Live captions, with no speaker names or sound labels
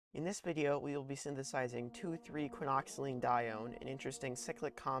In this video, we will be synthesizing 2,3-quinoxalinedione, an interesting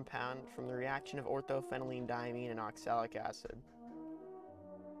cyclic compound from the reaction of orthophenylediamine and oxalic acid.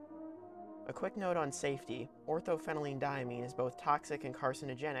 A quick note on safety: orthophenylediamine is both toxic and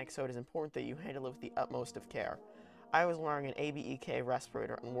carcinogenic, so it is important that you handle it with the utmost of care. I was wearing an ABEK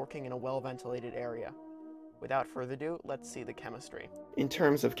respirator and working in a well-ventilated area. Without further ado, let's see the chemistry. In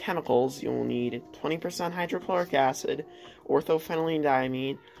terms of chemicals, you will need 20% hydrochloric acid,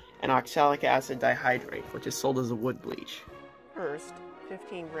 orthophenylediamine, and oxalic acid dihydrate, which is sold as a wood bleach. First,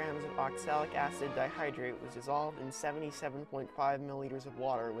 15 grams of oxalic acid dihydrate was dissolved in 77.5 milliliters of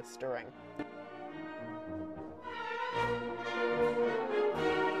water with stirring.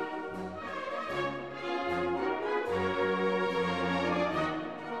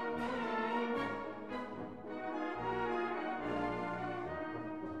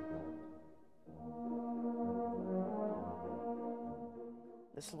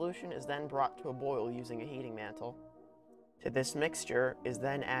 The solution is then brought to a boil using a heating mantle. To this mixture is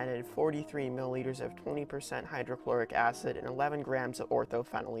then added 43 milliliters of 20% hydrochloric acid and 11 grams of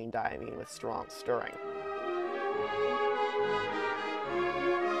orthophenylediamine with strong stirring.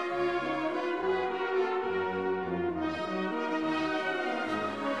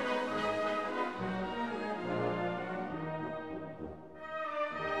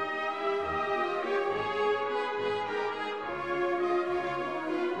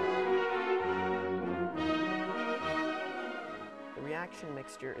 The reaction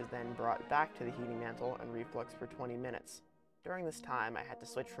mixture is then brought back to the heating mantle and refluxed for 20 minutes. During this time, I had to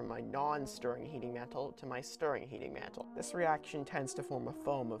switch from my non-stirring heating mantle to my stirring heating mantle. This reaction tends to form a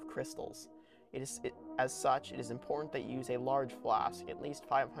foam of crystals. As such, it is important that you use a large flask, at least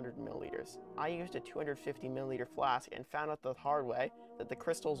 500 milliliters. I used a 250 milliliter flask and found out the hard way that the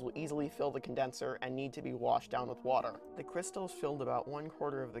crystals will easily fill the condenser and need to be washed down with water. The crystals filled about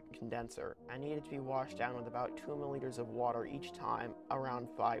 1/4 of the condenser and needed to be washed down with about 2 milliliters of water each time, around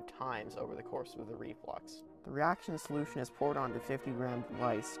 5 times over the course of the reflux. The reaction solution is poured onto 50 grams of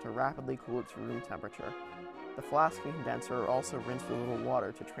ice to rapidly cool it to room temperature. The flask and condenser are also rinsed with a little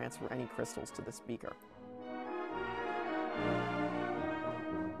water to transfer any crystals to this beaker.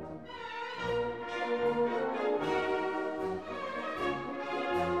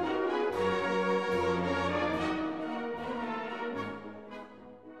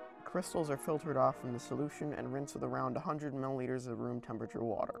 Crystals are filtered off from the solution and rinsed with around 100 milliliters of room temperature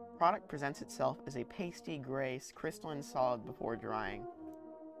water. The product presents itself as a pasty gray crystalline solid before drying.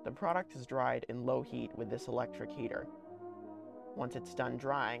 The product is dried in low heat with this electric heater. Once it's done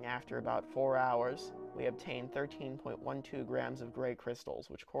drying, after about 4 hours, we obtain 13.12 grams of gray crystals,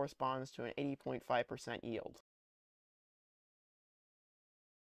 which corresponds to an 80.5% yield.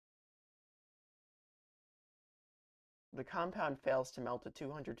 The compound fails to melt at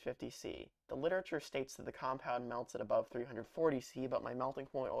 250 C. The literature states that the compound melts at above 340 C, but my melting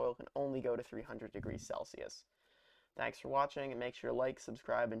point oil can only go to 300 degrees Celsius. Thanks for watching, and make sure to like,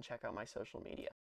 subscribe, and check out my social media.